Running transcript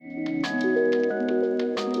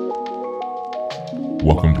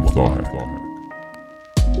Welcome to Thought Hack.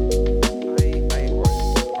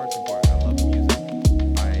 Art's important. I love music.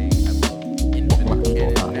 I love infinite.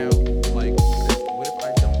 And now, like, what if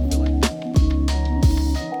I don't feel like?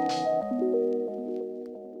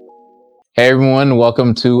 Hey everyone,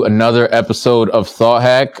 welcome to another episode of Thought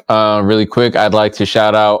Hack. Really quick, I'd like to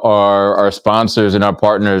shout out our sponsors and our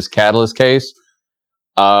partners, Catalyst Case.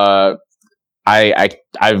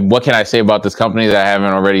 What can I say about this company that I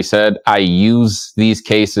haven't already said? I use these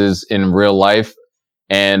cases in real life,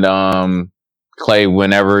 and Clay,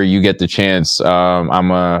 whenever you get the chance, I'm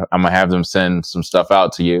gonna have them send some stuff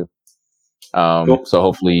out to you. Cool. So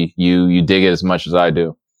hopefully you dig it as much as I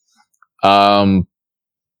do.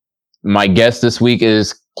 My guest this week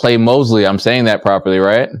is Clay Mosley. I'm saying that properly,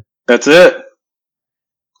 right? That's it.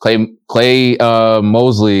 Clay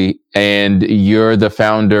Mosley, and you're the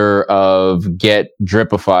founder of Get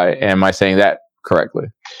Dripify. Am I saying that correctly?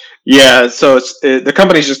 Yeah. So the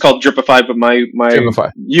company's just called Dripify, but my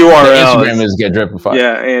Dripify. URL The Instagram is Get Dripify.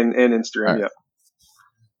 Yeah, and Instagram. Right. Yeah.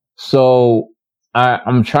 So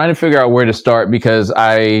I'm trying to figure out where to start because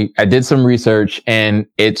I did some research and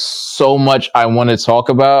it's so much I want to talk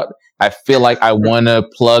about. I feel like I want to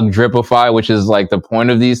plug Dripify, which is like the point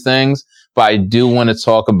of these things. But I do want to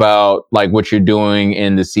talk about like what you're doing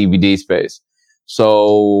in the CBD space.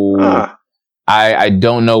 So I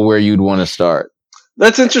don't know where you'd want to start.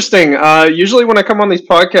 That's interesting. Usually when I come on these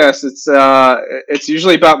podcasts, it's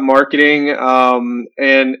usually about marketing,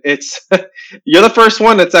 and it's you're the first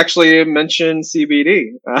one that's actually mentioned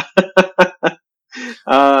CBD.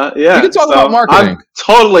 Yeah, you can talk about marketing.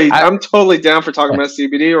 I'm totally down for talking about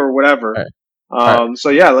CBD or whatever. Right.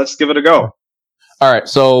 So yeah, let's give it a go. All right,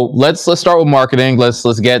 so let's start with marketing.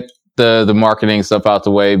 Let's get the marketing stuff out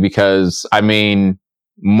the way because I mean,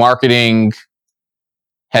 marketing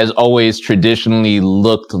has always traditionally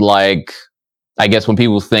looked like, I guess when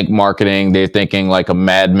people think marketing, they're thinking like a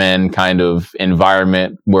Mad Men kind of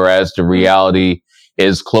environment, whereas the reality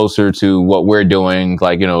is closer to what we're doing,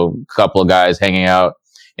 like, you know, a couple of guys hanging out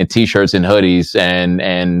in t-shirts and hoodies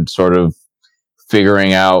and sort of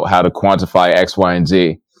figuring out how to quantify X, Y, and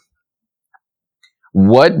Z.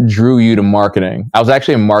 What drew you to marketing? I was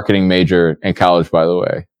actually a marketing major in college, by the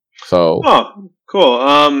way. So, cool.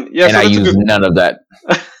 Yeah, and so I used none of that.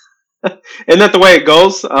 Isn't that the way it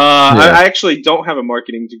goes? I actually don't have a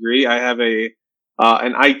marketing degree. I have an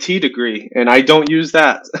IT degree, and I don't use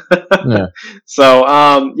that. Yeah.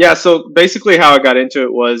 So basically, how I got into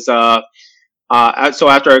it was so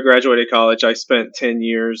after I graduated college, I spent 10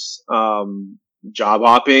 years job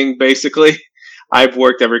hopping. Basically, I've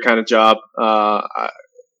worked every kind of job.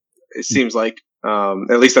 It seems like,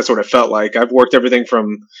 at least that's what it felt like. I've worked everything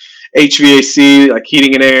from HVAC, like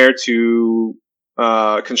heating and air, to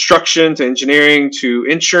construction, to engineering, to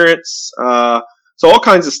insurance. So all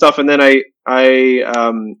kinds of stuff. And then I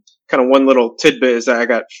kind of one little tidbit is that I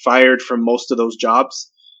got fired from most of those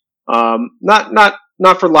jobs.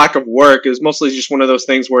 Not for lack of work. It was mostly just one of those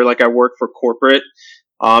things where like I worked for corporate.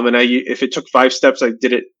 And if it took 5 steps, I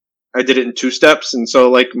did it in 2 steps. And so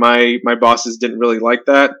like my bosses didn't really like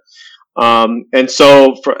that. And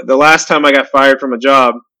so for the last time I got fired from a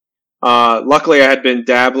job, luckily I had been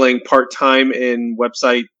dabbling part-time in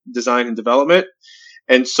website design and development.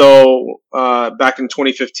 And so, back in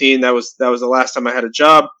 2015, that was the last time I had a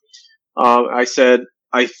job. I said,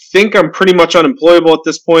 I think I'm pretty much unemployable at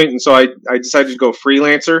this point. And so I decided to go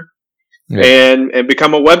freelancer. Yeah. And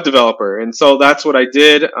become a web developer. And so that's what I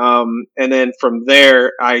did. And then from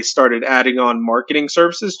there, I started adding on marketing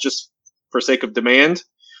services just for sake of demand.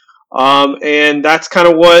 And that's kind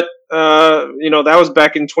of what, that was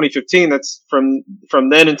back in 2015. That's from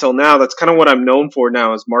then until now. That's kind of what I'm known for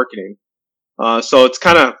now is marketing. So it's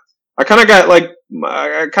I kind of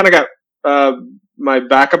got my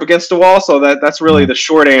back up against the wall. So that's really the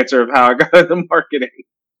short answer of how I got into marketing.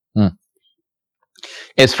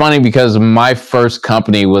 It's funny because my first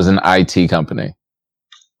company was an IT company.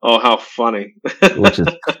 Oh, how funny. Which is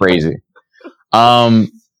crazy. I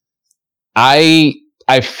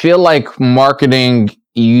feel like marketing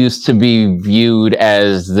used to be viewed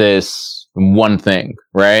as this one thing,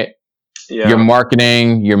 right? Yeah. You're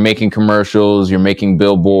marketing, you're making commercials, you're making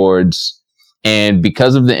billboards. And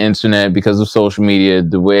because of the internet, because of social media,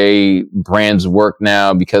 the way brands work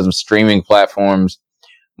now, because of streaming platforms,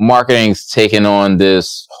 marketing's taken on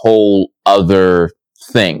this whole other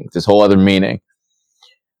thing, this whole other meaning.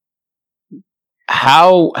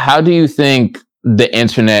 How do you think the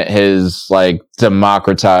internet has like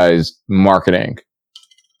democratized marketing?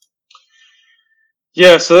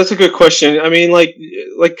 Yeah, so that's a good question. I mean, like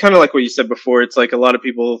kind of like what you said before. It's like a lot of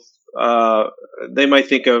people they might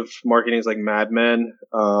think of marketing as like Mad Men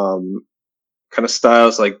kind of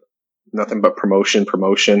styles, like nothing but promotion.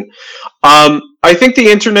 I think the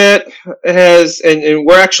internet has, and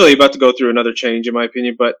we're actually about to go through another change in my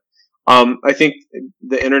opinion, but I think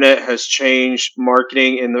the internet has changed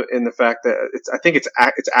marketing in the fact that I think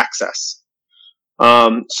it's access.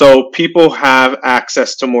 So people have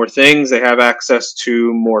access to more things. They have access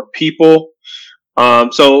to more people.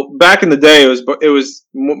 So back in the day, it was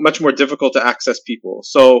much more difficult to access people.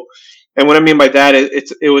 So, and what I mean by that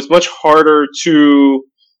is it was much harder to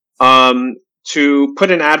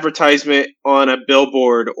put an advertisement on a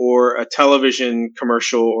billboard or a television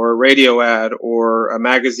commercial or a radio ad or a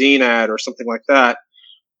magazine ad or something like that,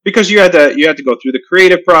 because you had to go through the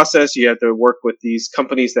creative process. You had to work with these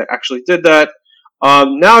companies that actually did that.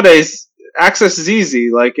 Nowadays, access is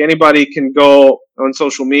easy. Like anybody can go on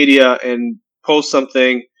social media and post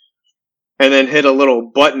something and then hit a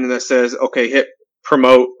little button that says, okay, hit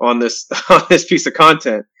promote on this on this piece of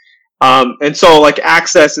content. And so like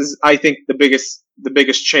access is, I think, the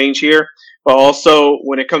biggest change here. But also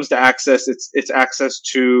when it comes to access, it's access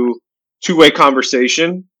to two-way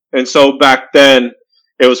conversation. And so back then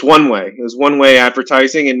it was one way. It was one way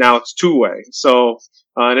advertising, and now it's two way. So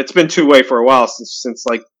and it's been two way for a while, since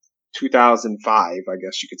like 2005, I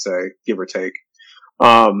guess you could say, give or take.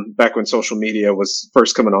 Back when social media was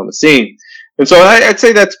first coming on the scene. And so I'd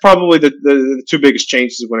say that's probably the two biggest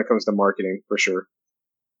changes when it comes to marketing, for sure.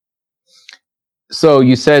 So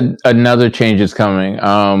you said another change is coming.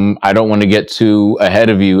 I don't want to get too ahead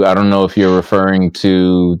of you. I don't know if you're referring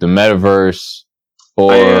to the metaverse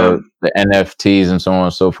or the NFTs and so on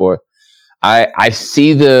and so forth. I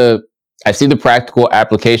see the practical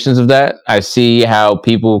applications of that. I see how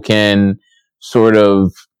people can sort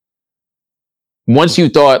of, once you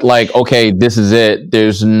thought like, okay, this is it,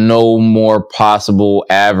 there's no more possible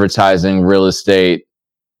advertising real estate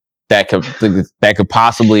that could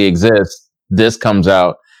possibly exist. This comes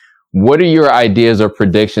out. What are your ideas or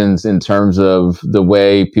predictions in terms of the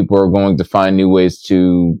way people are going to find new ways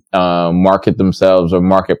to market themselves or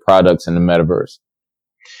market products in the metaverse?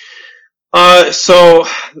 So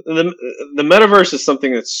the metaverse is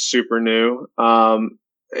something that's super new,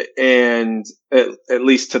 and at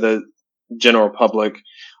least to the general public.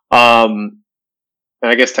 And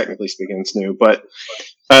I guess technically speaking, it's new. But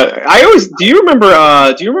do you remember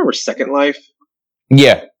Second Life?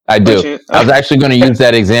 Yeah. I do. I was actually going to use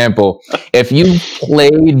that example. If you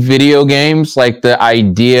played video games, like the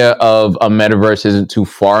idea of a metaverse isn't too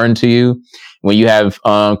foreign to you. When you have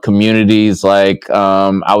communities like,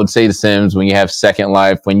 I would say The Sims, when you have Second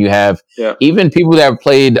Life, when you have even people that have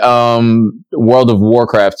played World of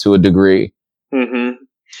Warcraft to a degree. Mm-hmm.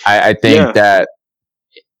 I think that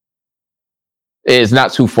it's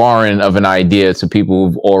not too foreign of an idea to people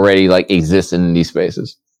who've already like existed in these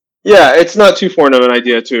spaces. Yeah, it's not too foreign of an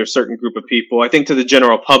idea to a certain group of people. I think to the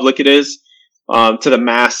general public it is, to the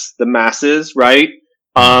masses, right?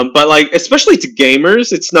 But like, especially to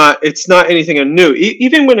gamers, it's not anything new.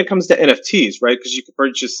 Even when it comes to NFTs, right? Because you can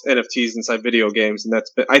purchase NFTs inside video games, and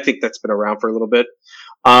I think that's been around for a little bit.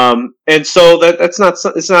 And so it's not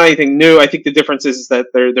anything new. I think the difference is that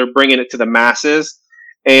they're bringing it to the masses,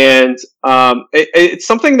 and it's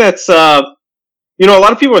something that's a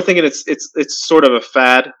lot of people are thinking it's sort of a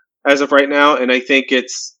fad as of right now, and I think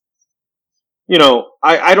it's,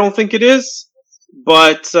 I don't think it is,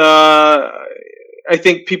 but I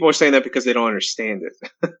think people are saying that because they don't understand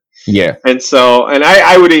it. Yeah. And so, and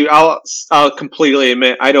I'll completely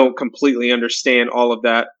admit, I don't completely understand all of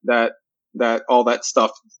all that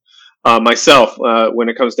stuff myself when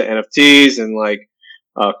it comes to NFTs and like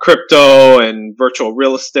crypto and virtual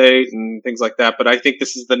real estate and things like that. But I think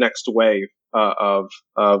this is the next wave of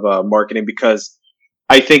marketing, because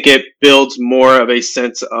I think it builds more of a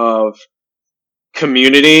sense of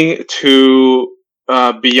community to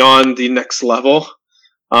beyond the next level.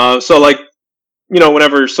 So like,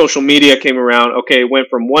 whenever social media came around, okay, it went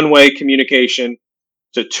from one-way communication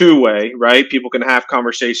to two-way, right? People can have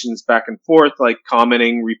conversations back and forth, like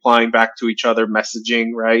commenting, replying back to each other, messaging,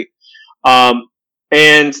 right?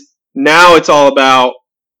 And now it's all about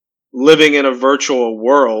living in a virtual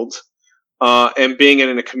world and being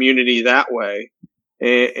in a community that way.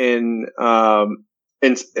 And so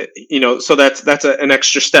that's an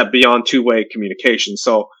extra step beyond two-way communication.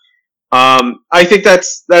 So I think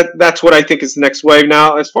that's what I think is the next wave.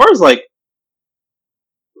 Now, as far as like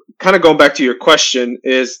kind of going back to your question,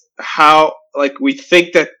 is how like we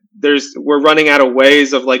think that we're running out of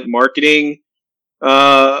ways of like marketing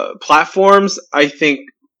platforms. I think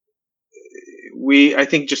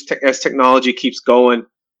just as technology keeps going,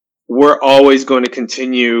 we're always going to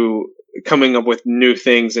continue coming up with new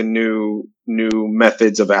things and new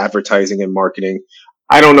methods of advertising and marketing.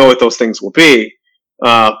 I don't know what those things will be,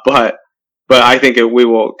 but I think we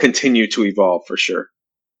will continue to evolve for sure.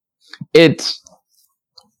 It's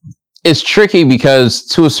tricky because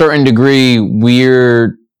to a certain degree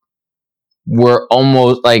we're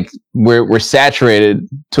almost like we're saturated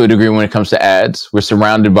to a degree when it comes to ads. We're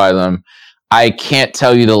surrounded by them. I can't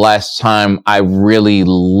tell you the last time I really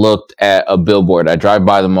looked at a billboard. I drive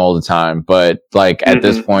by them all the time, but like at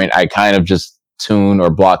this point, I kind of just tune or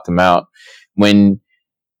block them out. When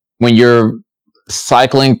you're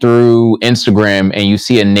cycling through Instagram and you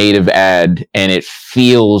see a native ad and it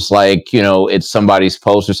feels like, you know, it's somebody's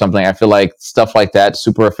post or something, I feel like stuff like that's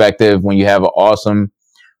super effective when you have an awesome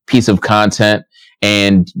piece of content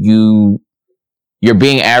and you're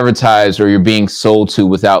being advertised or you're being sold to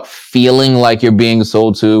without feeling like you're being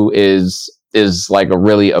sold to is like a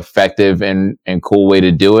really effective and cool way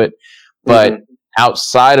to do it. But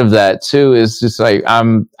outside of that too, is just like,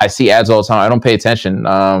 I see ads all the time. I don't pay attention.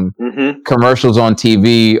 Commercials on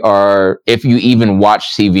TV are, if you even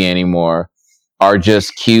watch TV anymore, are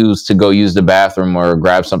just cues to go use the bathroom or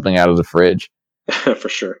grab something out of the fridge. For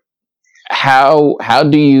sure. How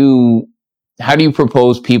do you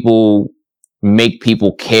propose people make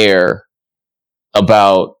people care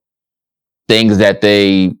about things that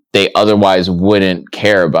they otherwise wouldn't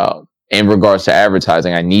care about in regards to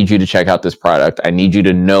advertising? I need you to check out this product. I need you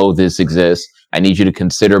to know this exists. I need you to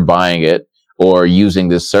consider buying it or using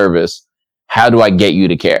this service. How do I get you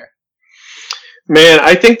to care? Man,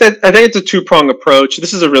 I think it's a two-pronged approach.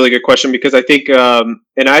 This is a really good question because I think,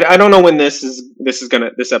 and I don't know when this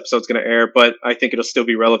episode's gonna air, but I think it'll still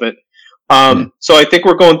be relevant. So I think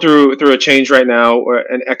we're going through a change right now, or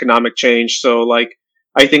an economic change. So like,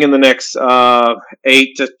 I think in the next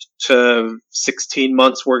 8 to 16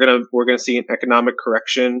 months, we're gonna see an economic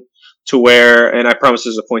correction to where, and I promise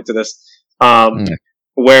there's a point to this,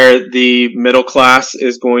 where the middle class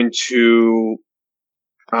is going to,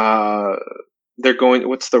 they're going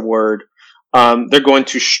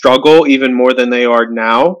to struggle even more than they are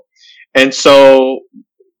now, and so,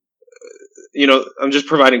 you know, I'm just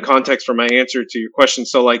providing context for my answer to your question.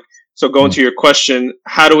 So going to your question,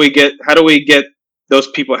 how do we get those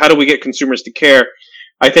people? How do we get consumers to care?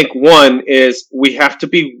 I think one is we have to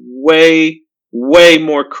be way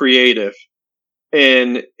more creative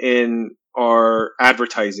in our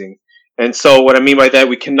advertising. And so what I mean by that,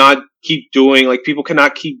 we cannot keep doing, like, people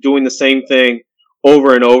cannot keep doing the same thing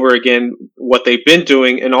over and over again, what they've been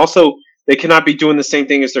doing. And also they cannot be doing the same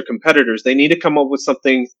thing as their competitors. They need to come up with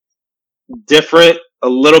something different, a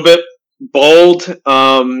little bit bold,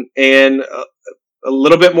 and a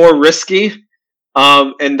little bit more risky.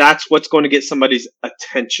 And that's what's going to get somebody's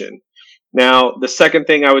attention. Now, the second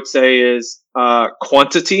thing I would say is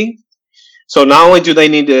quantity. So not only do they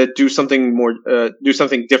need to do something more, do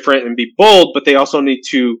something different and be bold, but they also need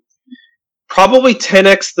to probably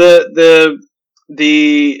 10x the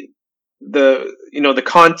you know, the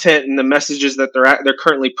content and the messages that they're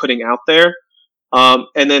currently putting out there.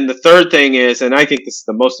 And then the third thing is, and I think this is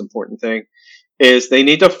the most important thing, is they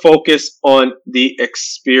need to focus on the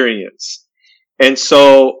experience. And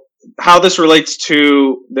so how this relates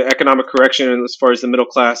to the economic correction, and as far as the middle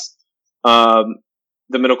class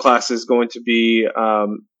is going to be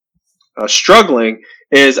struggling,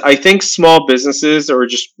 is I think small businesses, or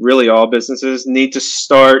just really all businesses, need to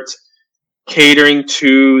start catering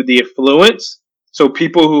to the affluent. So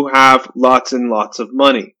people who have lots and lots of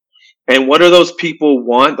money. And what do those people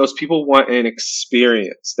want? Those people want an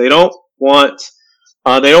experience. They don't want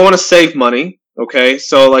to save money. Okay.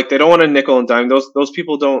 So like, they don't want a nickel and dime. Those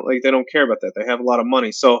people don't, like, they don't care about that. They have a lot of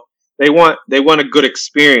money. So they want a good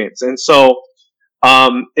experience. And so,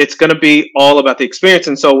 it's going to be all about the experience.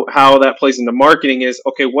 And so how that plays into marketing is,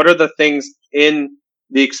 okay, what are the things in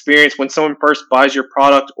the experience when someone first buys your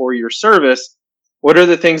product or your service? What are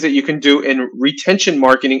the things that you can do in retention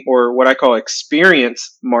marketing, or what I call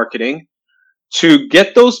experience marketing, to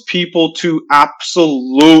get those people to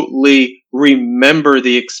absolutely remember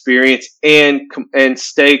the experience and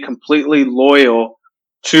stay completely loyal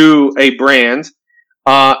to a brand,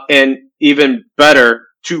 and even better,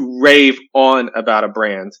 to rave on about a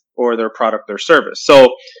brand or their product or service.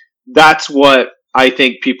 So that's what I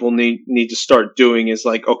think people need to start doing, is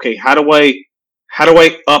like, okay, how do I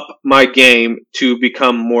up my game to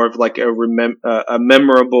become more of like a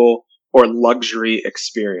memorable or luxury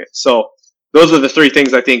experience? So those are the three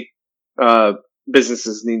things I think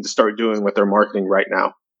businesses need to start doing with their marketing right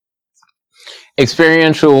now.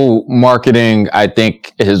 Experiential marketing, I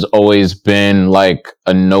think, has always been like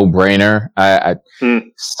a no-brainer.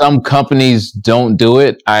 Some companies don't do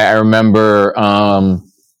it. I remember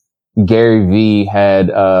Gary Vee had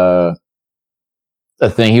a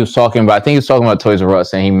thing he was talking about. I think he was talking about Toys R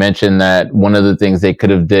Us, and he mentioned that one of the things they could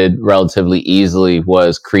have did relatively easily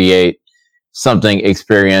was create something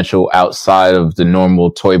experiential outside of the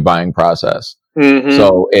normal toy buying process. Mm-hmm.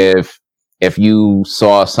 So if you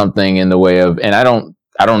saw something in the way of, and I don't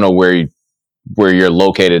know where you're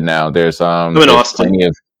located now. There's I'm in Austin. Plenty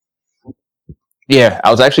of, yeah, I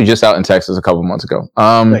was actually just out in Texas a couple months ago.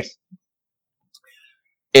 Nice.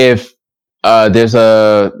 If there's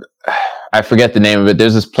I forget the name of it.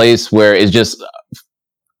 There's this place where it's just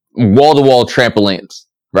wall to wall trampolines,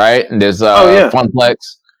 right? And there's Funplex.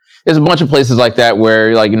 There's a bunch of places like that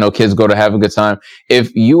where, like, kids go to have a good time.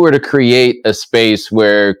 If you were to create a space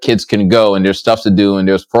where kids can go and there's stuff to do and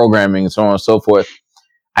there's programming and so on and so forth,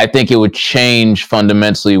 I think it would change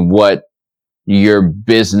fundamentally what your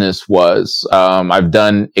business was. I've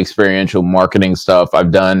done experiential marketing stuff.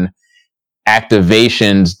 I've done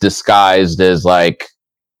activations disguised as like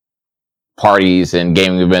parties and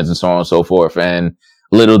gaming events and so on and so forth. And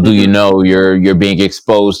little do you know, you're being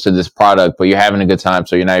exposed to this product, but you're having a good time,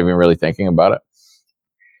 so you're not even really thinking about it.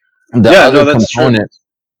 The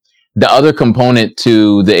other component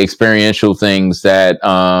to the experiential things that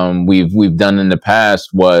we've done in the past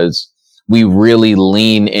was we really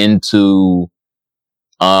lean into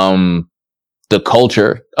the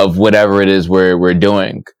culture of whatever it is we're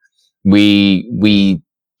doing. We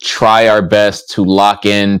try our best to lock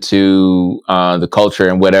into the culture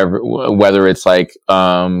and whether it's like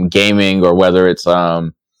gaming or whether it's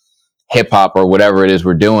hip hop or whatever it is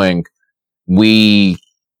we're doing. We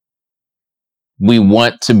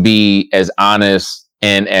want to be as honest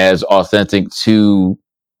and as authentic to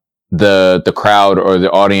the crowd or the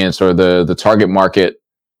audience or the target market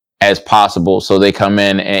as possible, so they come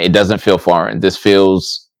in and it doesn't feel foreign. This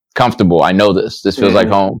feels comfortable. I know this feels like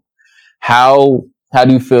home. How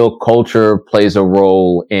do you feel culture plays a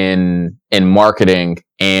role in marketing,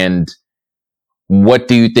 and what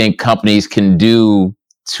do you think companies can do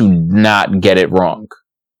to not get it wrong?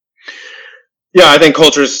 Yeah, I think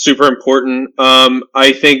culture is super important.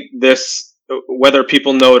 I think this, whether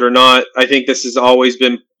people know it or not, I think this has always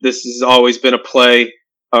been a play,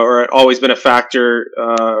 or always been a factor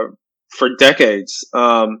for decades.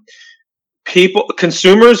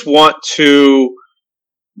 Consumers want to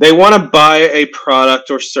buy a product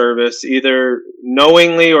or service, either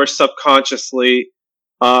knowingly or subconsciously,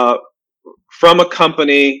 from a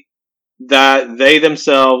company that they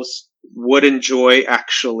themselves would enjoy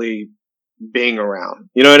actually being around.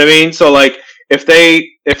 You know what I mean? So like if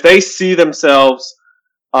they see themselves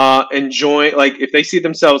enjoying, like if they see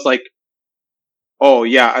themselves like, oh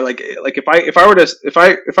yeah, I like if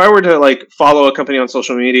I were to like follow a company on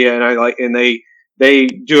social media and they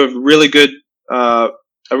do a really good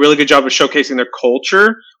job of showcasing their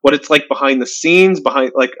culture, what it's like behind the scenes,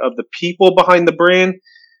 behind like of the people behind the brand,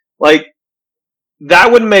 like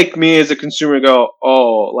that would make me as a consumer go,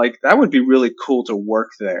 oh, like that would be really cool to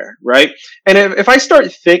work there, right? And if I start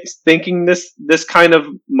thinking this kind of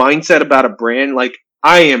mindset about a brand, like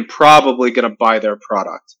I am probably going to buy their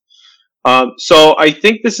product. So I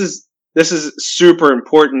think this is super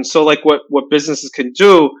important. So like what businesses can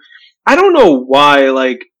do, I don't know why,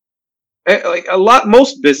 like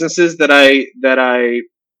most businesses that I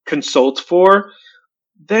consult for,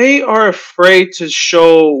 they are afraid to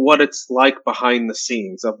show what it's like behind the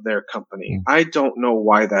scenes of their company. I don't know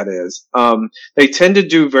why that is. They tend to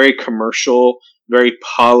do very commercial, very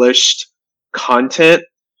polished content,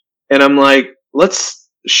 and I'm like, let's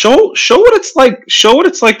show what it's like. Show what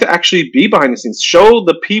it's like to actually be behind the scenes. Show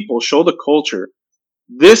the people. Show the culture.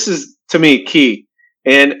 This is, to me, key.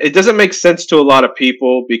 And it doesn't make sense to a lot of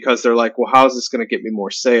people because they're like, well, how is this going to get me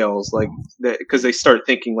more sales? Like, because they start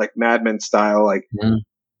thinking like Mad Men style, like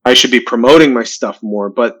I should be promoting my stuff more.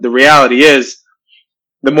 But the reality is,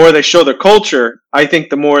 the more they show their culture, I think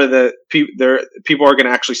the more that people are going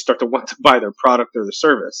to actually start to want to buy their product or their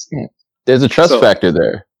service. There's a trust factor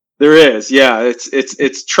there. There is, yeah.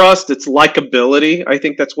 It's trust, it's likability. I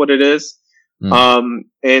think that's what it is.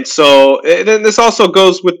 And so then this also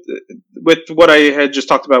goes with what I had just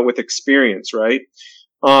talked about with experience, right?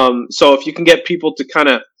 So if you can get people to kind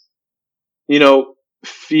of,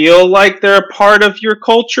 feel like they're a part of your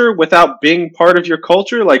culture without being part of your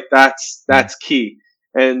culture, like that's key.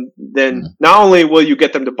 And then not only will you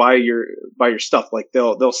get them to buy your stuff, like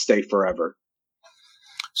they'll stay forever.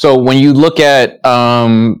 So when you look at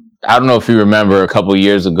I don't know if you remember a couple of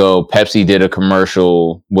years ago, Pepsi did a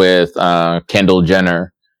commercial with Kendall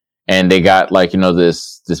Jenner, and they got like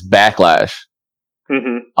this backlash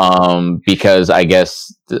because I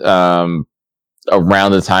guess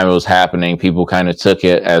around the time it was happening, people kind of took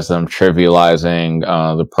it as them trivializing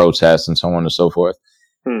the protests and so on and so forth.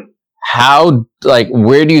 How, like,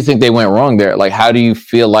 where do you think they went wrong there? Like, how do you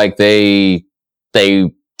feel like they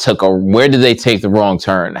took where did they take the wrong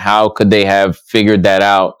turn? How could they have figured that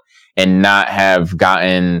out and not have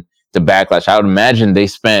gotten the backlash? I would imagine they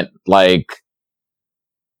spent like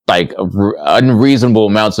unreasonable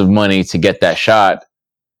amounts of money to get that shot,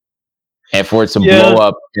 and for it to blow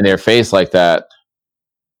up in their face like that.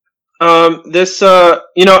 I'd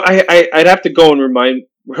have to go and remind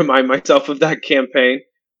myself of that campaign.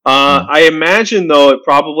 I imagine though it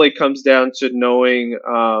probably comes down to knowing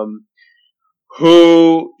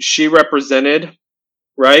who she represented,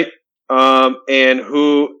 right? And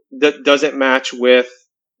who doesn't match with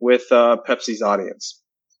Pepsi's audience,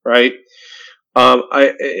 right?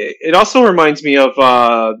 It also reminds me of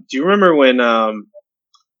do you remember when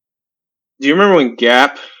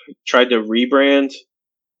Gap tried to rebrand?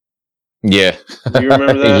 Yeah. Do you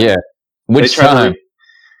remember that? Yeah. Which time?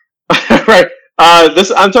 Right.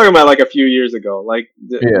 I'm talking about like a few years ago, like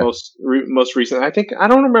most recent. I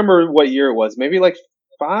don't remember what year it was. Maybe like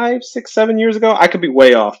 5, 6, 7 years ago. I could be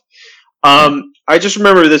way off. I just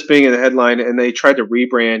remember this being in the headline, and they tried to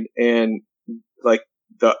rebrand, and like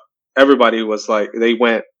everybody was like they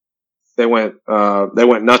went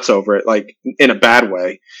nuts over it, like in a bad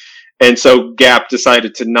way. And so Gap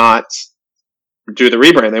decided to not do the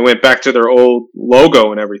rebrand. They went back to their old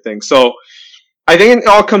logo and everything. So I think it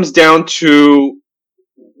all comes down to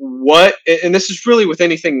what, and this is really with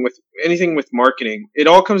anything with marketing. It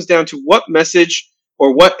all comes down to what message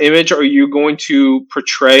or what image are you going to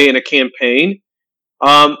portray in a campaign,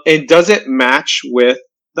 and does it match with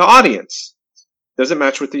the audience? Does it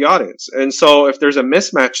match with the audience? And so if there's a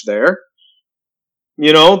mismatch there,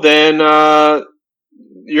 then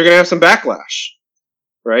you're gonna have some backlash,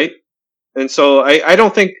 right? And so I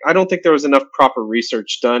don't think there was enough proper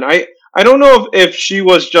research done. I don't know if she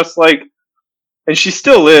was just like, and she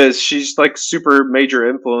still is, she's like super major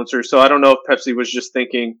influencer. So I don't know if Pepsi was just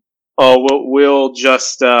thinking, oh, we'll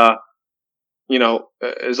just, as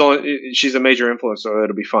long as she's a major influencer,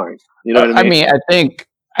 it'll be fine. You know what I mean?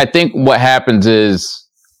 I think what happens is,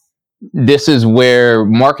 this is where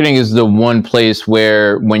marketing is the one place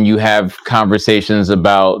where when you have conversations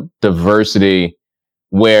about diversity,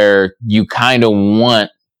 where you kind of want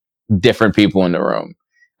different people in the room.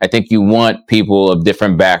 I think you want people of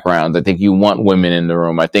different backgrounds. I think you want women in the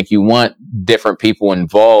room. I think you want different people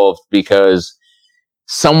involved, because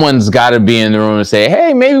someone's got to be in the room and say,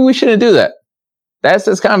 hey, maybe we shouldn't do that.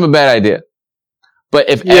 That's kind of a bad idea. But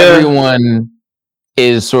if everyone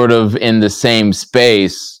is sort of in the same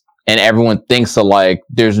space and everyone thinks alike,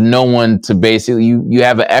 there's no one to basically, you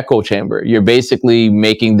have an echo chamber. You're basically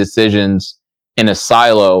making decisions in a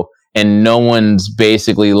silo, and no one's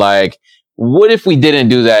basically like, what if we didn't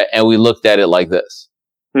do that and we looked at it like this?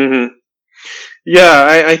 Mm-hmm.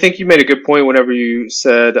 Yeah, I think you made a good point whenever you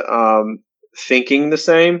said thinking the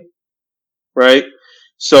same, right?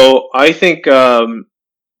 So I think I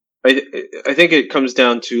think it comes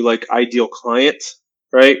down to like ideal client,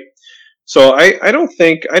 right? So I don't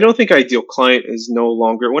think ideal client is no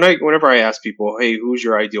longer, whenever I ask people, hey, who's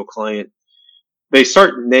your ideal client? They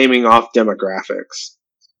start naming off demographics.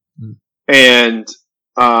 And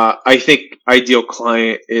I think ideal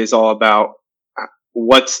client is all about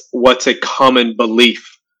what's a common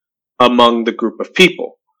belief among the group of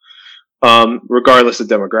people, regardless of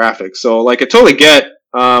demographics. So like I totally get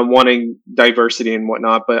wanting diversity and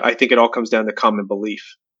whatnot, but I think it all comes down to common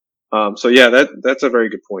belief. So yeah, that's a very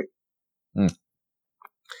good point.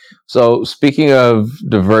 So speaking of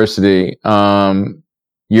diversity,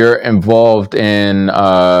 you're involved in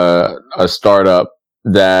a startup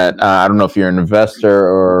that I don't know if you're an investor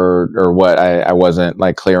or what. I wasn't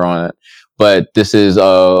like clear on it, but this is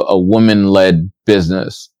a woman-led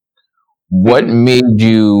business. What made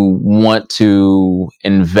you want to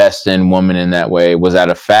invest in women in that way? Was that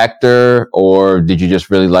a factor, or did you just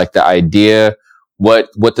really like the idea? What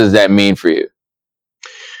does that mean for you?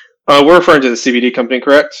 We're referring to the CBD company,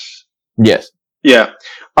 correct? Yes. Yeah.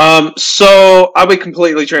 So I'll be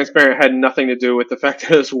completely transparent. It had nothing to do with the fact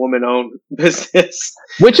that it's a woman-owned business,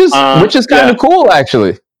 which is kind of cool,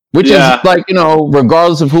 actually. Which is like,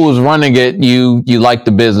 regardless of who was running it, you like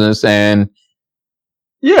the business. And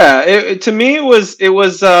yeah, to me it was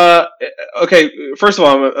okay. First of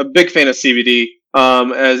all, I'm a big fan of CBD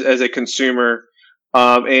as a consumer.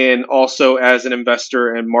 and also as an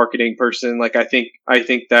investor and marketing person. Like I think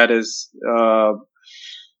that is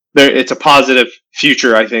it's a positive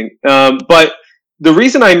future, I think. But the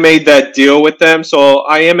reason I made that deal with them, so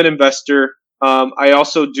I am an investor. I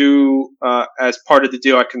also do, as part of the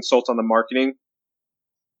deal, I consult on the marketing.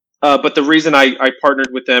 But the reason I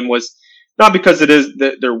partnered with them was not because it is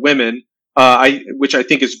they're women, which I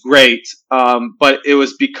think is great, but it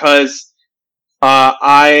was because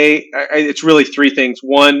it's really three things.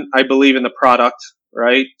 One, I believe in the product,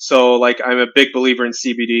 right? So like I'm a big believer in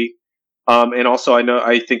CBD. And also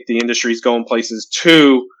I think the industry is going places.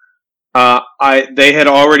 Two, they had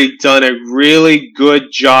already done a really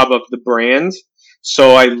good job of the brand.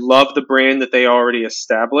 So I love the brand that they already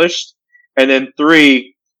established. And then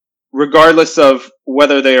three, regardless of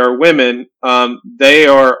whether they are women, they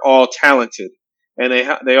are all talented, and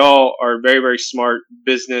they all are very very smart,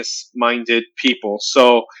 business minded people.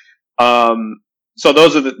 So,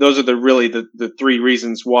 those are the really the three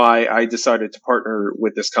reasons why I decided to partner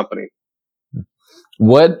with this company.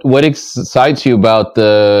 What excites you about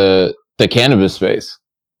the cannabis space?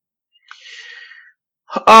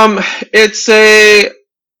 It's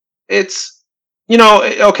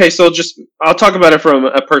okay, so just I'll talk about it from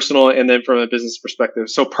a personal and then from a business perspective.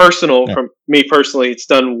 So personal, Yeah. from me personally, it's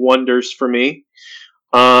done wonders for me.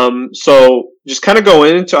 So just kind of go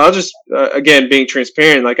into, I'll just, again, being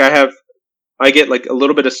transparent, like I get like a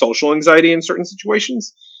little bit of social anxiety in certain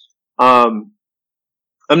situations. Um,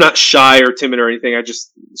 I'm not shy or timid or anything.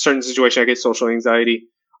 Certain situation, I get social anxiety.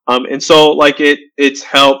 And so like it's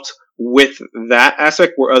helped with that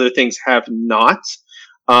aspect where other things have not.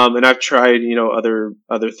 And I've tried,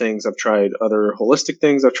 other things. I've tried other holistic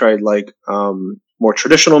things. I've tried like, more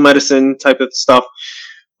traditional medicine type of stuff.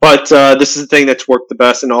 But this is the thing that's worked the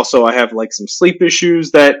best. And also I have like some sleep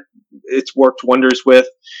issues that it's worked wonders with.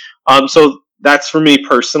 So that's for me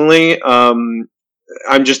personally.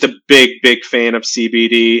 I'm just a big fan of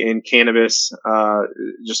CBD and cannabis,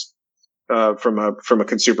 just from a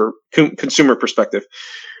consumer perspective.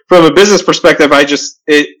 From a business perspective, I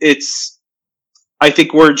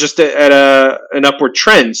think we're just at an upward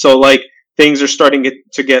trend. So like things are starting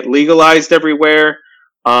to get legalized everywhere.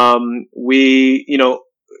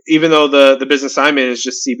 Even though the business I'm in is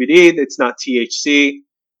just CBD, it's not THC.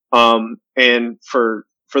 And for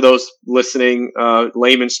those listening,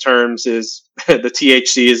 layman's terms is the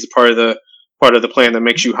THC is part of the plant that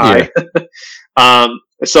makes you high. Yeah.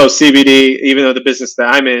 So CBD, even though the business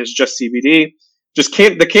that I'm in is just CBD,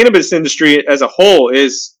 the cannabis industry as a whole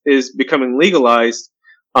is becoming legalized,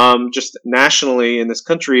 just nationally in this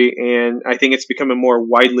country, and I think it's becoming more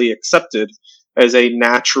widely accepted as a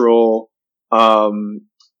natural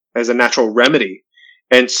remedy.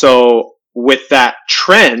 And so with that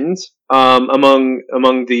trend, among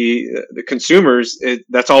the consumers,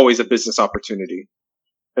 that's always a business opportunity.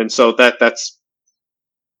 And so that's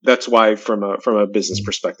why from a business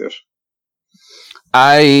perspective.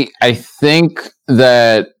 I think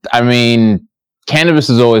that, I mean, cannabis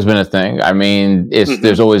has always been a thing. I mean,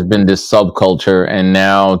 there's always been this subculture, and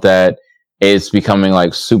now that it's becoming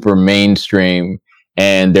like super mainstream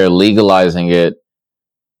and they're legalizing it,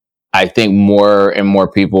 I think more and more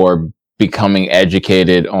people are becoming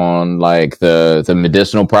educated on like the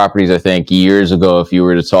medicinal properties. I think years ago, if you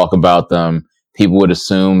were to talk about them, people would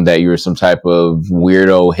assume that you were some type of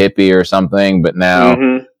weirdo hippie or something. But now,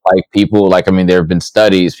 like people, like, I mean, there have been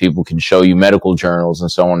studies, people can show you medical journals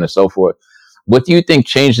and so on and so forth. What do you think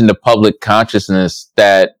changed in the public consciousness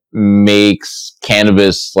that makes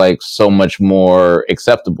cannabis like so much more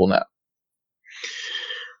acceptable now?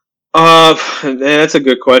 That's a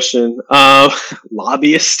good question.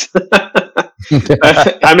 Lobbyist.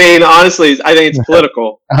 I mean, honestly, I think it's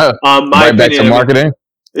political. My right back to marketing.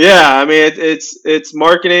 I mean, it's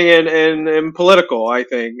marketing and political. I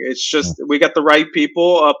think it's just we got the right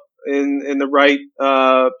people up in the right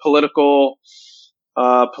political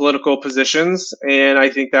positions, and I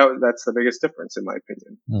think that's the biggest difference in my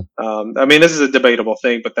opinion. I mean, this is a debatable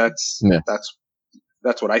thing, but that's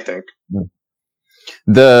what I think.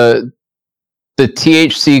 The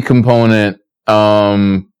THC component,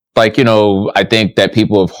 like, you know, I think that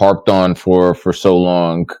people have harped on for so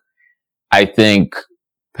long, I think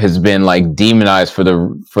has been like demonized for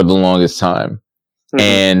the longest time.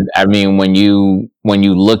 And I mean, when you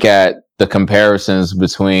look at the comparisons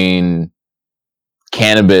between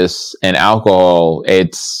cannabis and alcohol,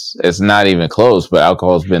 it's not even close, but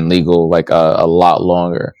alcohol has been legal like a lot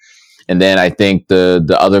longer. And then I think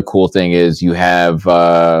the other cool thing is you have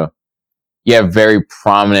very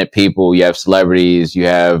prominent people, you have celebrities, you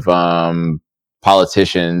have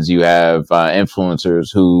politicians, you have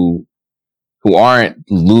influencers who who aren't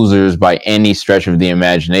losers by any stretch of the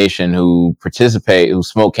imagination who participate, who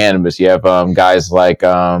smoke cannabis. You have guys like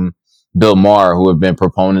Bill Maher, who have been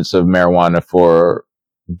proponents of marijuana for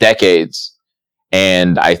decades.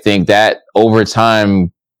 And I think that over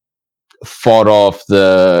time fought off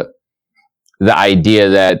the idea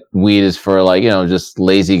that weed is for, like, just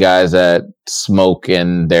lazy guys that smoke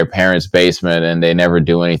in their parents' basement and they never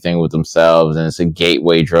do anything with themselves, and it's a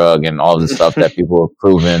gateway drug and all the stuff that people have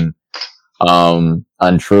proven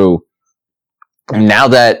untrue. Now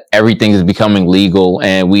that everything is becoming legal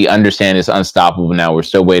and we understand it's unstoppable now, we're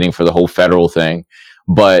still waiting for the whole federal thing.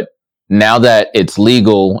 But now that it's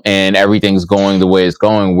legal and everything's going the way it's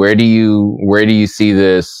going, where do you see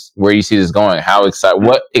this? Where do you see this going?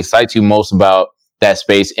 What excites you most about that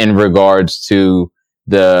space in regards to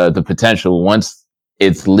the potential? Once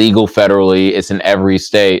it's legal federally, it's in every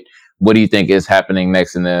state. What do you think is happening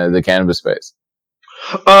next in the cannabis space?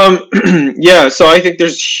 Yeah, so I think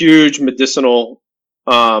there's huge medicinal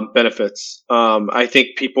benefits. I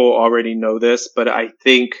think people already know this, but I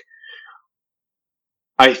think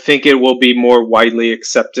it will be more widely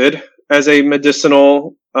accepted as a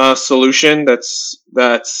medicinal solution. I'm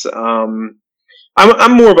a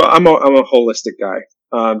holistic guy.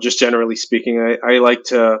 Just generally speaking, I like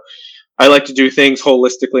to do things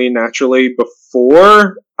holistically and naturally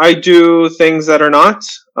before I do things that are not.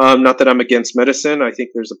 Not that I'm against medicine. I think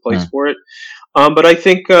there's a place for it. But I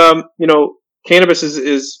think cannabis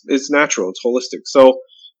is natural. It's holistic. So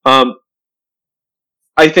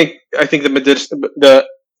I think the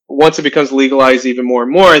once it becomes legalized even more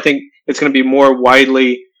and more, I think it's going to be more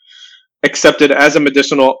widely accepted as a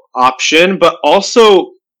medicinal option. But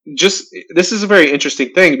also, this is a very interesting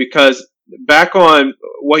thing, because back on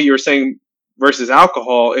what you were saying versus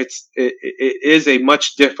alcohol, it is a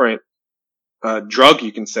much different drug.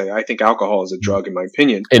 You can say, I think alcohol is a drug, in my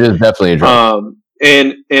opinion. It is definitely a drug.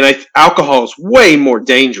 Alcohol is way more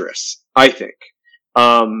dangerous, I think,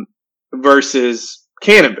 versus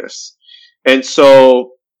cannabis. And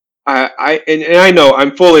so I know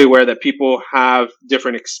I'm fully aware that people have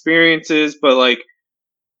different experiences, but like,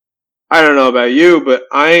 I don't know about you, but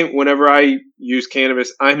whenever I use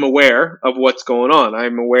cannabis, I'm aware of what's going on.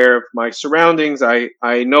 I'm aware of my surroundings. I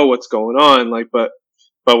know what's going on. Like, but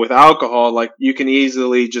with alcohol, like, you can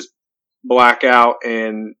easily just black out,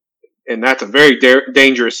 and that's a very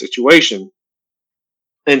dangerous situation.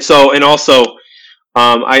 And also,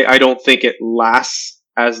 I don't think it lasts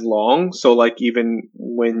as long. So, like, even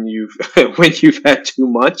when you've had too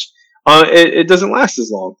much, it doesn't last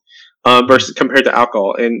as long versus compared to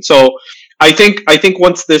alcohol. And so, I think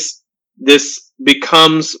once this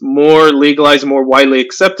becomes more legalized, more widely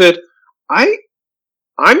accepted,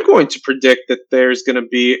 I'm going to predict that there's going to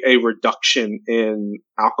be a reduction in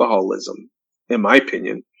alcoholism, in my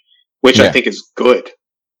opinion, which I think is good.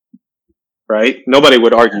 Right? Nobody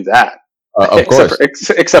would argue that. Of course,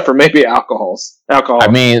 except for maybe alcohol. I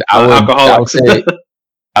mean, alcoholics.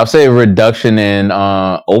 I'll say a reduction in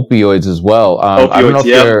opioids as well. Opioids, I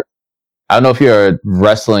don't know if you're a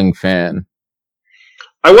wrestling fan.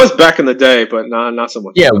 I was back in the day, but not so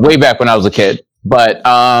much. Yeah, way back when I was a kid. But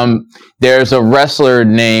there's a wrestler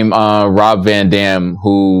named Rob Van Dam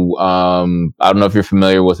who I don't know if you're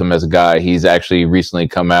familiar with him as a guy. He's actually recently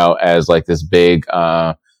come out as like this big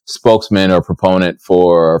spokesman or proponent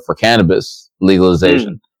for cannabis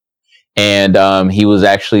legalization. And he was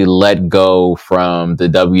actually let go from the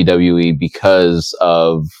WWE because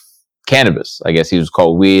of cannabis. I guess he was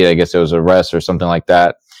called weed. I guess there was an arrest or something like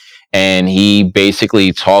that. And he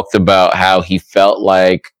basically talked about how he felt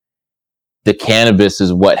like the cannabis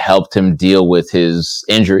is what helped him deal with his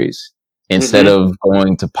injuries. Instead of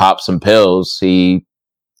going to pop some pills, he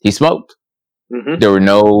smoked. There were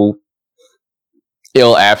no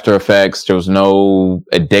ill after effects. There was no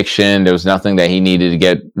addiction. There was nothing that he needed to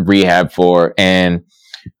get rehab for. And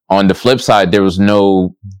on the flip side, there was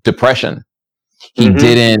no depression. He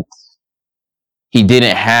didn't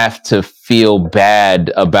have to feel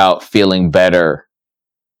bad about feeling better,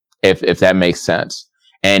 if that makes sense.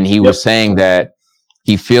 And he was saying that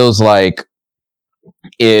he feels like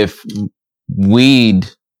if weed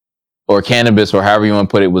or cannabis or however you want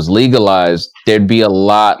to put it was legalized, there'd be a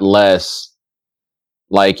lot less,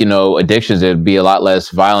 like, addictions. There'd be a lot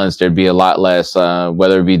less violence. There'd be a lot less,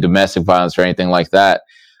 whether it be domestic violence or anything like that.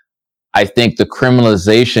 I think the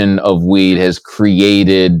criminalization of weed has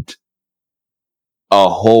created a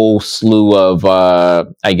whole slew of,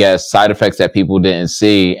 side effects that people didn't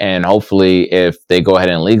see. And hopefully if they go ahead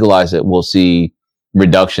and legalize it, we'll see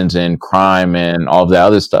reductions in crime and all of that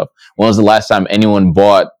other stuff. When was the last time anyone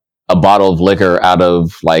bought a bottle of liquor out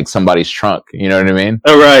of like somebody's trunk. You know what I mean?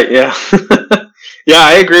 Oh, right. Yeah. Yeah,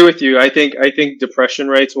 I agree with you. I think depression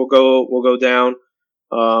rates will go down,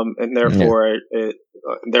 and Yeah.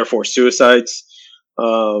 therefore suicides.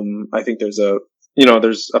 I think there's a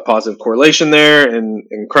positive correlation there, and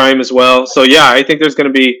crime as well. So yeah, I think there's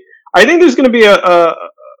going to be a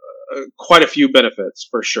quite a few benefits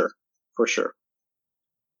for sure, for sure.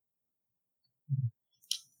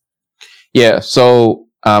 Yeah. So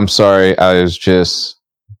I'm sorry, I was just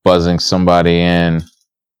buzzing somebody in.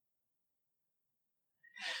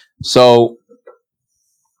 So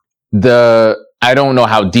I don't know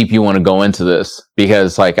how deep you want to go into this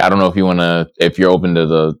because, like, I don't know if you're open to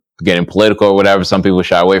the getting political or whatever. Some people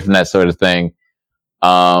shy away from that sort of thing.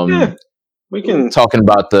 Yeah, we can. Talking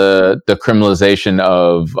about the criminalization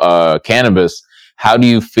of cannabis. How do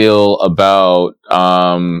you feel about,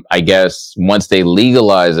 I guess, once they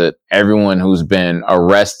legalize it, everyone who's been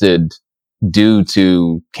arrested due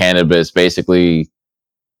to cannabis basically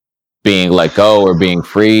being let go or being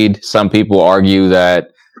freed? Some people argue that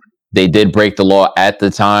they did break the law at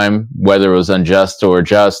the time, whether it was unjust or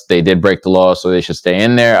just. They did break the law, so they should stay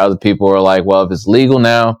in there. Other people are like, well, if it's legal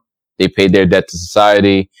now, they paid their debt to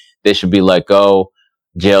society, they should be let go.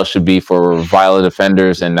 Jail should be for violent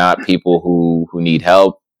offenders and not people who need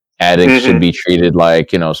help. Addicts should be treated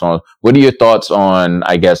like, so what are your thoughts on,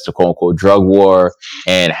 I guess, the quote unquote drug war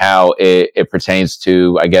and how it pertains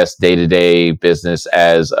to, I guess, day-to-day business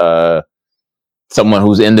as someone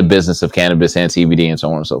who's in the business of cannabis and CBD and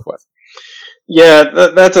so on and so forth? Yeah,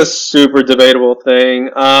 that's a super debatable thing.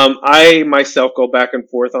 I myself go back and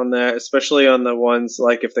forth on that, especially on the ones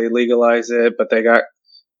like if they legalize it, but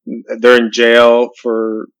they're in jail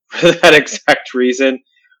for that exact reason.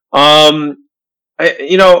 My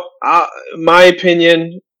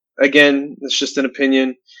opinion, again, it's just an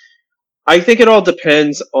opinion. I think it all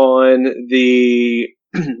depends on the.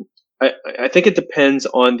 I think it depends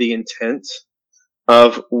on the intent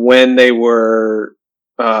of when they were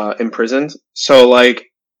imprisoned. So, like,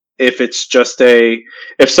 if it's just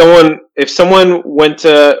if someone went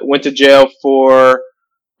to jail for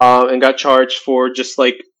and got charged for just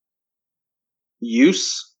like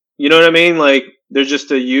use, you know what I mean? Like, they're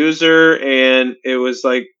just a user, and it was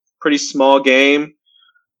like pretty small game.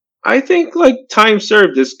 I think like time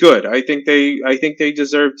served is good. I think they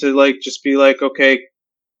deserve to like just be like, okay,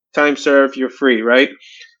 time served, you're free, right?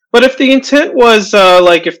 But if the intent was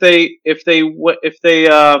like if they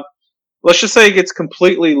let's just say it gets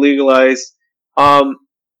completely legalized, um,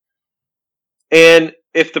 and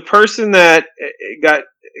if the person that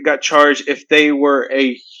got charged, if they were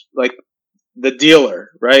like the dealer,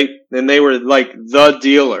 right, and they were like the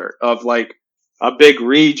dealer of like a big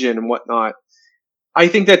region and whatnot, I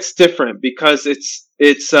think that's different because it's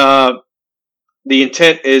the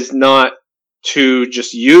intent is not to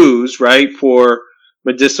just use, right, for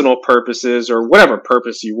medicinal purposes or whatever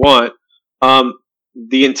purpose you want. Um,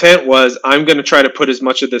 the intent was I'm going to try to put as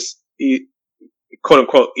much of this quote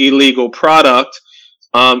unquote illegal product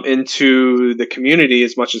into the community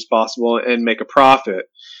as much as possible and make a profit.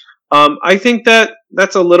 I think that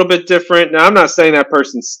that's a little bit different. Now, I'm not saying that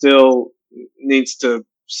person still needs to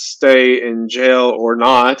stay in jail or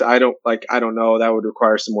not. I don't know. That would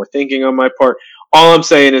require some more thinking on my part. All I'm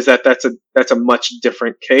saying is that that's a much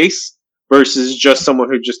different case versus just someone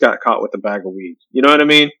who just got caught with a bag of weed. You know what I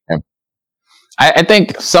mean? I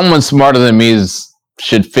think someone smarter than me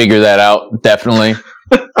should figure that out. Definitely.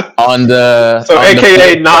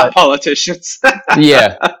 AKA not politicians.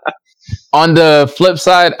 Yeah. On the flip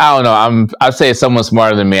side, I don't know. I'd say someone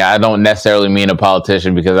smarter than me. I don't necessarily mean a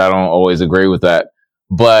politician because I don't always agree with that.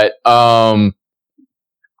 But the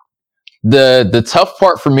tough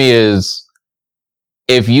part for me is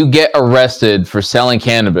if you get arrested for selling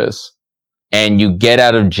cannabis and you get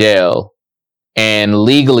out of jail and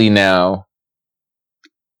legally now,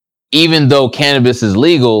 even though cannabis is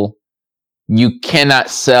legal, you cannot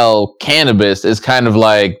sell cannabis. It's kind of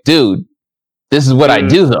like, dude, this is what I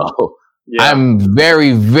do though. Yeah. I'm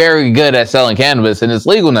very, very good at selling cannabis and it's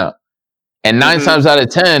legal now. And 9 times out of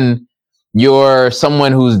 10, you're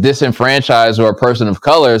someone who's disenfranchised or a person of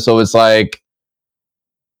color. So it's like,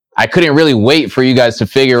 I couldn't really wait for you guys to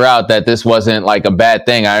figure out that this wasn't like a bad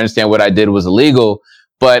thing. I understand what I did was illegal,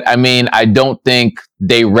 but I mean, I don't think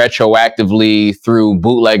they retroactively threw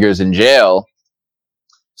bootleggers in jail.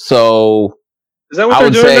 So is that what I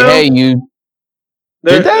would they're doing say, now? hey,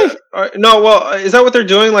 did they? No, well, is that what they're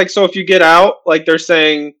doing? Like, so if you get out, like they're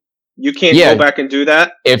saying you can't go back and do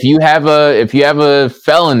that? If you have a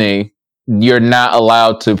felony, you're not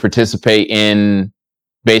allowed to participate in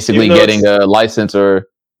basically getting a license or,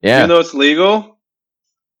 yeah. Even though it's legal?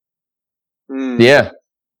 Yeah,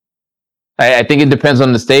 I think it depends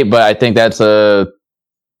on the state, but I think that's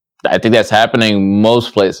happening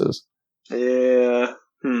most places. Yeah.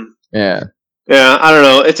 Yeah. Yeah, I don't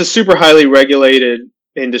know. It's a super highly regulated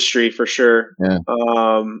industry for sure. Yeah.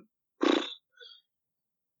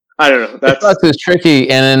 I don't know. It's tricky,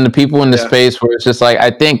 and then the people in the Yeah. space where it's just like,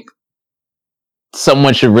 I think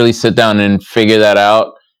someone should really sit down and figure that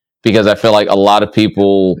out, because I feel like a lot of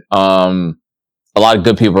people, a lot of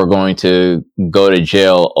good people are going to go to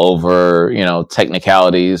jail over,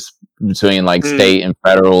 technicalities between like state and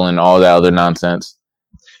federal and all that other nonsense.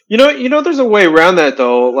 You know, there's a way around that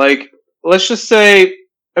though. Like, let's just say,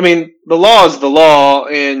 I mean, the law is the law,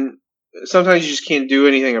 and sometimes you just can't do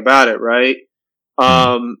anything about it, right?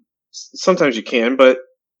 Sometimes you can, but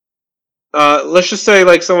let's just say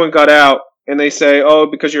like someone got out and they say, "Oh,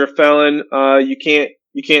 because you're a felon, you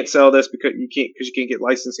can't sell this because you can't get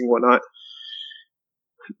licensing and whatnot."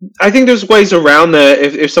 I think there's ways around that.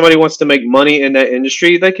 If somebody wants to make money in that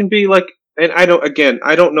industry, they can be like, and I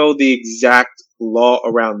don't know the exact law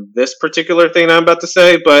around this particular thing I'm about to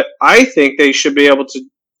say, but I think they should be able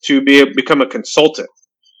to become a consultant.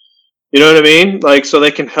 You know what I mean? Like, so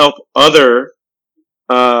they can help other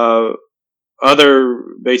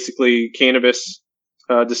basically cannabis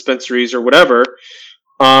dispensaries or whatever,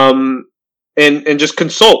 and just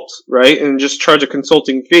consult, right, and just charge a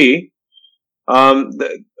consulting fee.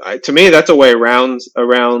 To me, that's a way around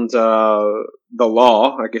the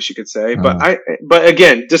law, I guess you could say. But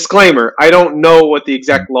again, disclaimer: I don't know what the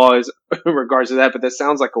exact law is in regards to that, but that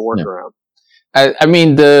sounds like a workaround. I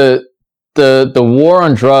mean, the war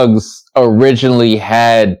on drugs originally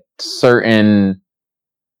had certain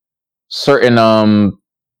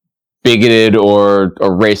bigoted or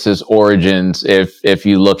racist origins if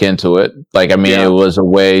you look into it. Like, I mean, It was a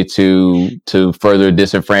way to further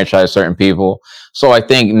disenfranchise certain people. So I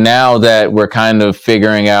think now that we're kind of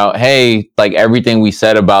figuring out, hey, like, everything we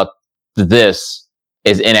said about this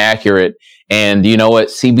is inaccurate. And you know what?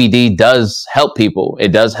 CBD does help people.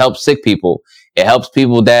 It does help sick people. It helps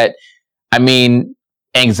people that, I mean,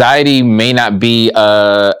 anxiety may not be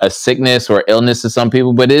a sickness or illness to some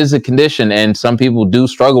people, but it is a condition, and some people do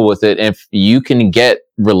struggle with it. If you can get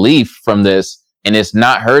relief from this and it's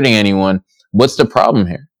not hurting anyone, what's the problem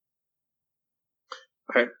here?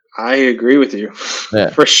 I agree with you. Yeah.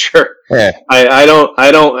 For sure. Yeah. I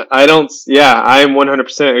don't. Yeah, I'm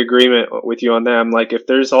 100% agreement with you on that. I'm like, if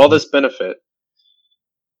there's all this benefit,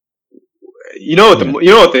 you know what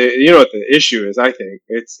the issue is. I think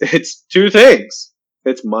it's two things.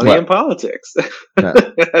 It's money and politics. Yeah.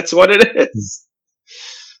 That's what it is.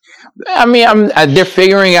 I mean, they're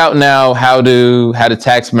figuring out now how to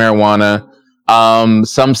tax marijuana.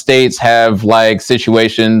 Some states have like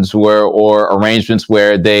situations or arrangements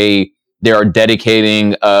where they are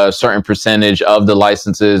dedicating a certain percentage of the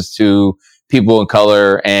licenses to people of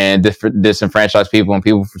color and disenfranchised people and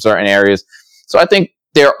people from certain areas. So I think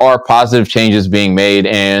there are positive changes being made,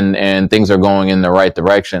 and things are going in the right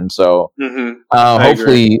direction. So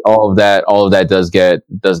hopefully all of that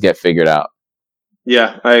does get figured out.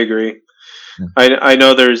 Yeah, I agree. I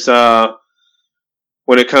know there's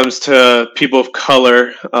when it comes to people of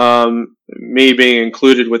color, me being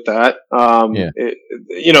included with that,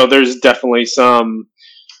 there's definitely some.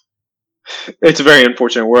 It's a very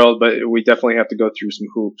unfortunate world, but we definitely have to go through some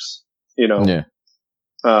hoops,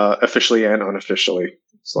 officially and unofficially.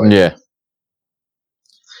 It's like,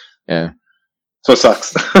 yeah. So it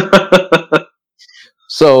sucks.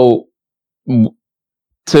 So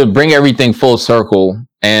to bring everything full circle,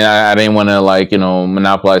 and I didn't want to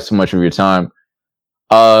monopolize too much of your time.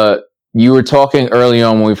 You were talking early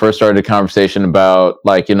on when we first started the conversation about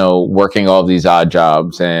working all these odd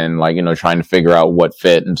jobs and trying to figure out what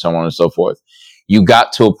fit and so on and so forth. You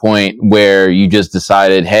got to a point where you just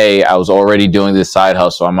decided, hey, I was already doing this side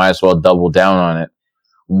hustle, I might as well double down on it.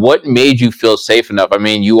 What made you feel safe enough? I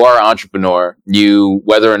mean, you are an entrepreneur.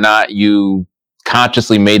 Whether or not you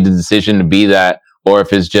consciously made the decision to be that, or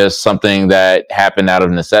if it's just something that happened out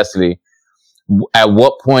of necessity, at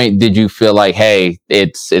what point did you feel like, hey,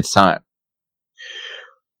 it's time?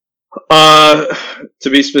 To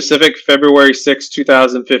be specific, February 6,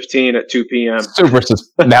 2015 at 2 p.m.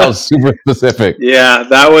 That was super specific. Yeah,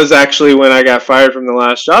 that was actually when I got fired from the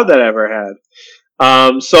last job that I ever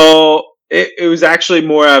had. So it was actually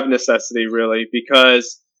more out of necessity, really,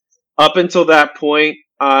 because up until that point,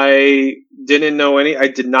 I did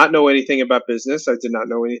not know anything about business. I did not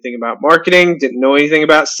know anything about marketing, didn't know anything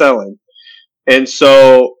about selling. And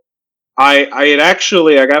so I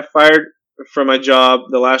got fired from my job,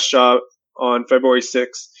 the last job, on February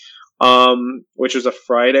 6th, which was a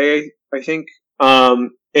Friday, I think.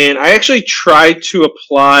 and I actually tried to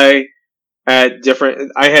apply at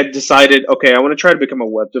different. I had decided, okay, I want to try to become a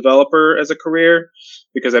web developer as a career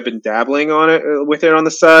because I've been dabbling on it with it on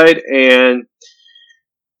the side, and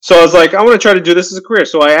so I was like, I want to try to do this as a career.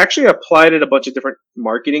 So I actually applied at a bunch of different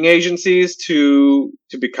marketing agencies to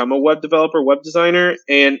become a web developer, web designer,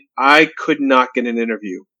 and I could not get an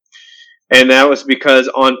interview. And that was because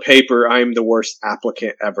on paper I'm the worst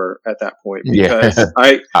applicant ever at that point Yeah, because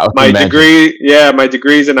I I would my imagine. degree, yeah, my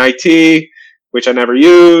degree's in IT, which I never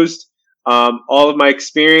used. All of my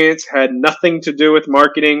experience had nothing to do with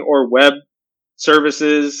marketing or web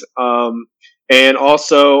services. And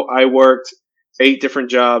also I worked 8 different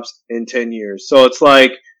jobs in 10 years. So it's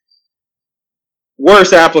like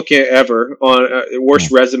worst applicant ever on Hmm. worst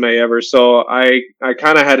resume ever. So I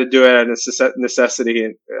kind of had to do it out of necessity,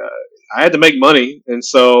 and I had to make money, and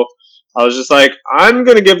so I was just like, I'm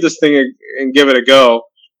gonna give this thing and give it a go.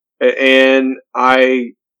 And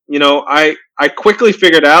I quickly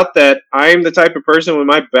figured out that I'm the type of person when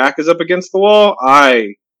my back is up against the wall,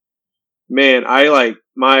 I like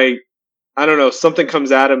my I don't know, something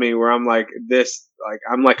comes out of me where I'm like this, like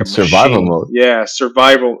I'm like a Survival machine. mode. Yeah,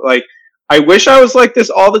 survival. Like I wish I was like this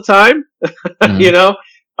all the time, you Hmm. know,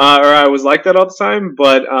 or I was like that all the time.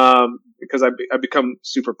 But because I become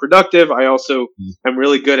super productive, I also am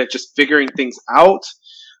really good at just figuring things out.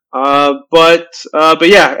 But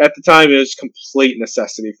yeah, at the time it was complete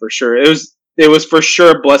necessity for sure. It was for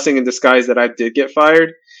sure a blessing in disguise that I did get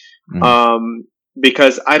fired. Hmm. Um,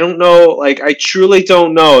 because I don't know, like I truly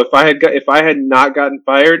don't know if I had not gotten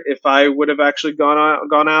fired, if I would have actually gone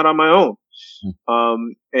out on my own.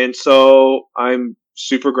 And so I'm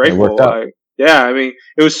super It worked grateful. out. Yeah, I mean,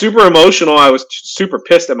 it was super emotional. I was super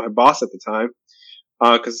pissed at my boss at the time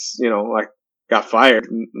because like got fired,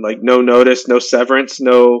 like no notice, no severance,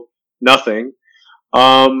 no nothing.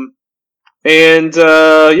 Um, and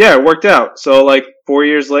yeah, it worked out. So like 4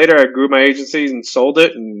 years later, I grew my agency and sold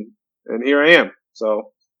it, and here I am.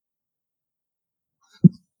 So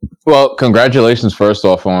Well, congratulations first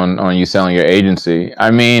off on you selling your agency.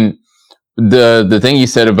 I mean, the thing you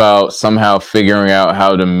said about somehow figuring out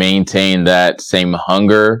how to maintain that same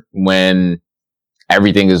hunger when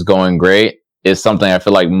everything is going great is something I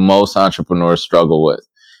feel like most entrepreneurs struggle with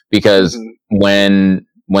because mhm,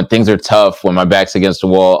 when things are tough, when my back's against the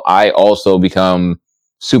wall, I also become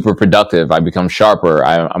super productive. I become sharper.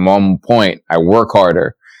 I'm on point. I work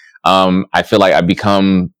harder. I feel like I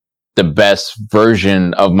become the best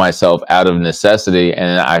version of myself out of necessity,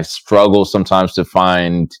 and I struggle sometimes to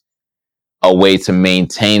find a way to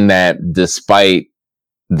maintain that despite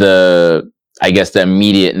the, I guess, the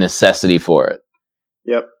immediate necessity for it.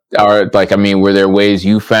 yep. Or like, I mean, were there ways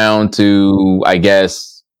you found to, I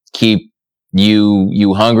guess, keep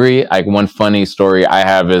you hungry? Like one funny story I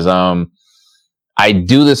have is, I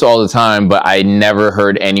do this all the time, but I never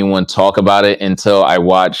heard anyone talk about it until I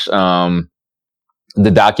watched, the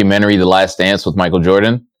documentary, The Last Dance with Michael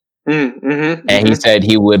Jordan. Mm-hmm, And he hmm. said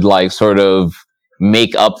he would like sort of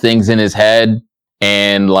make up things in his head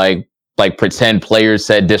and like pretend players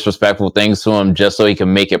said disrespectful things to him just so he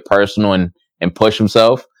can make it personal and push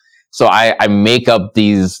himself. So I make up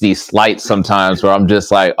these slights sometimes where I'm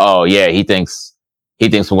just like, oh yeah, he thinks we're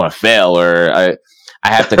gonna fail, or I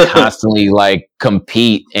have to constantly like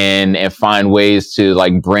compete and find ways to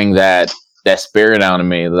like bring that spirit out of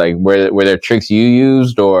me. Like were there tricks you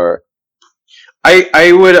used or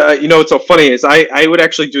I would what's so funny is I would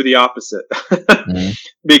actually do the opposite Mhm.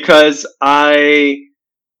 because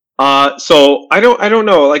so I don't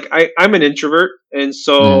know, like I'm an introvert, and Mhm.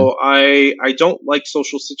 so I don't like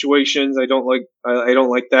social situations. I don't like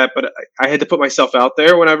that, but I had to put myself out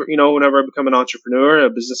there whenever I become an entrepreneur, a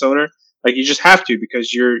business owner. Like you just have to,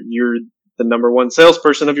 because you're the number one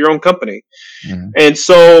salesperson of your own company. Mhm. And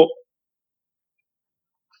so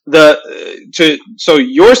so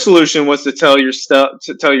your solution was to tell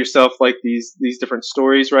yourself like these different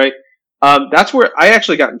stories, right? That's where I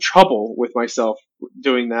actually got in trouble with myself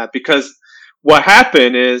doing that, because what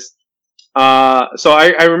happened is, so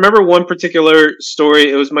I remember one particular story.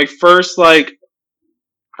 It was my first, like,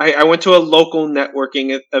 I went to a local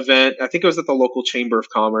networking event. I think it was at the local chamber of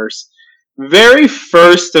commerce. Very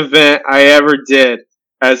first event I ever did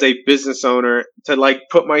as a business owner, to like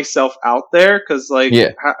put myself out there, because like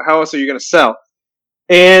Yeah. how else are you going to sell?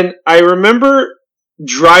 And I remember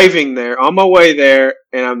driving there on my way there,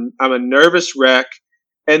 and I'm a nervous wreck.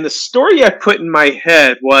 And the story I put in my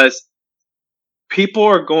head was, people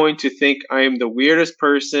are going to think I am the weirdest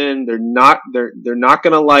person. They're not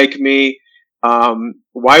going to like me.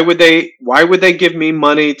 Why would they give me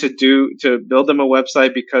money to build them a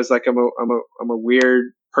website, because like I'm a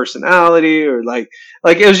weird personality, or like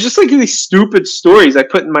it was just like these stupid stories I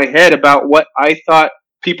put in my head about what I thought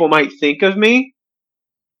people might think of me.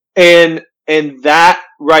 And that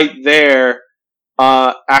right there,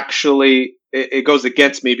 actually, it goes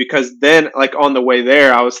against me, because then, like, on the way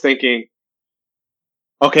there, I was thinking,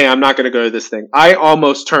 okay, I'm not going to go to this thing. I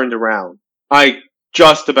almost turned around. I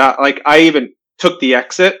just about, like, I even took the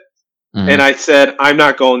exit, and I said, I'm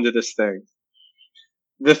not going to this thing.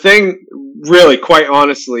 The thing, really, quite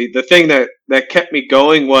honestly, the thing that kept me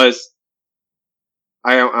going was,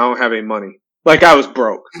 I don't have any money. Like, I was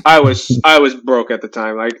broke. I was broke at the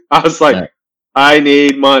time. Like, I was like, I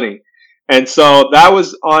need money. And so that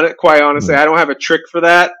was on it. Quite honestly, I don't have a trick for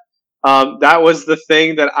that. That was the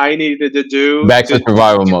thing that I needed to do. Back to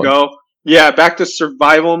survival mode. Yeah, back to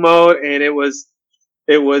survival mode. And it was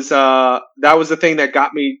that was the thing that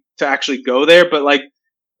got me to actually go there. But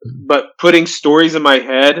putting stories in my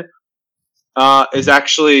head, is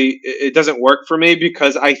actually, it doesn't work for me,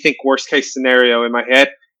 because I think worst case scenario in my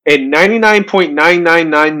head. And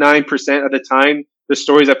 99.9999% of the time, the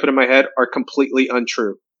stories I put in my head are completely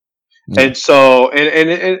untrue. Yeah. And so,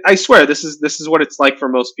 and I swear, this is what it's like for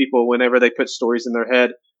most people whenever they put stories in their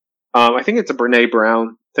head. I think it's a Brene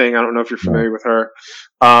Brown thing. I don't know if you're familiar with her.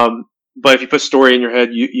 But if you put story in your head,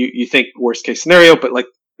 you think worst case scenario, but like,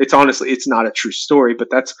 it's honestly, it's not a true story, but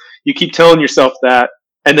you keep telling yourself that,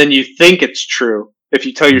 and then you think it's true if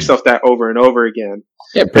you tell yourself that over and over again.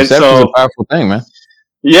 Yeah, perception is a powerful thing, man.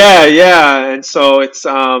 Yeah. And so it's,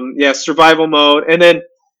 survival mode. And then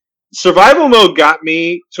survival mode got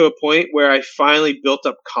me to a point where I finally built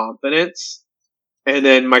up confidence, and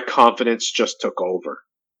then my confidence just took over.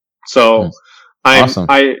 So I'm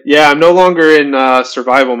no longer in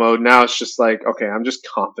survival mode. Now it's just like, okay, I'm just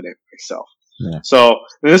confident in myself. Yeah. So,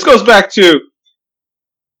 and this goes back to,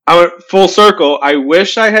 I went full circle. I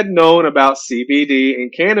wish I had known about CBD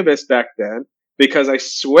and cannabis back then, because I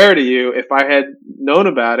swear to you, if I had known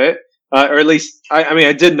about it, or at least,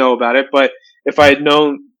 I did know about it, but if I had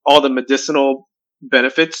known all the medicinal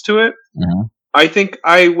benefits to it, I think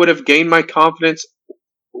I would have gained my confidence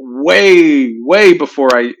way, way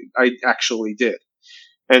before I actually did.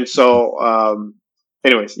 And so,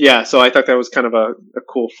 anyways, yeah, so I thought that was kind of a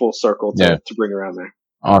cool full circle to bring around there.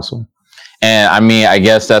 Awesome. And I mean, I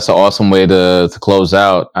guess that's an awesome way to close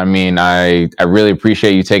out. I mean, I really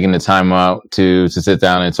appreciate you taking the time out to sit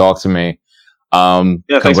down and talk to me.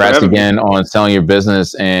 Congrats again on selling your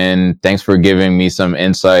business, and thanks for giving me some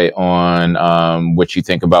insight on what you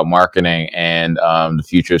think about marketing and the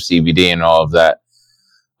future of CBD and all of that.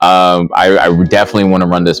 I definitely want to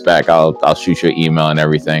run this back. I'll shoot you an email and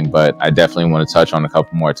everything, but I definitely want to touch on a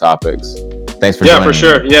couple more topics. Thanks for joining me. Yeah, for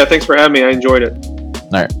sure. Yeah, thanks for having me. I enjoyed it. All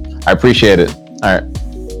right. I appreciate it. All right.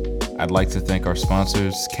 I'd like to thank our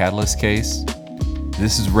sponsors, Catalyst Case.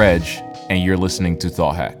 This is Reg, and you're listening to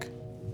Thought Hack.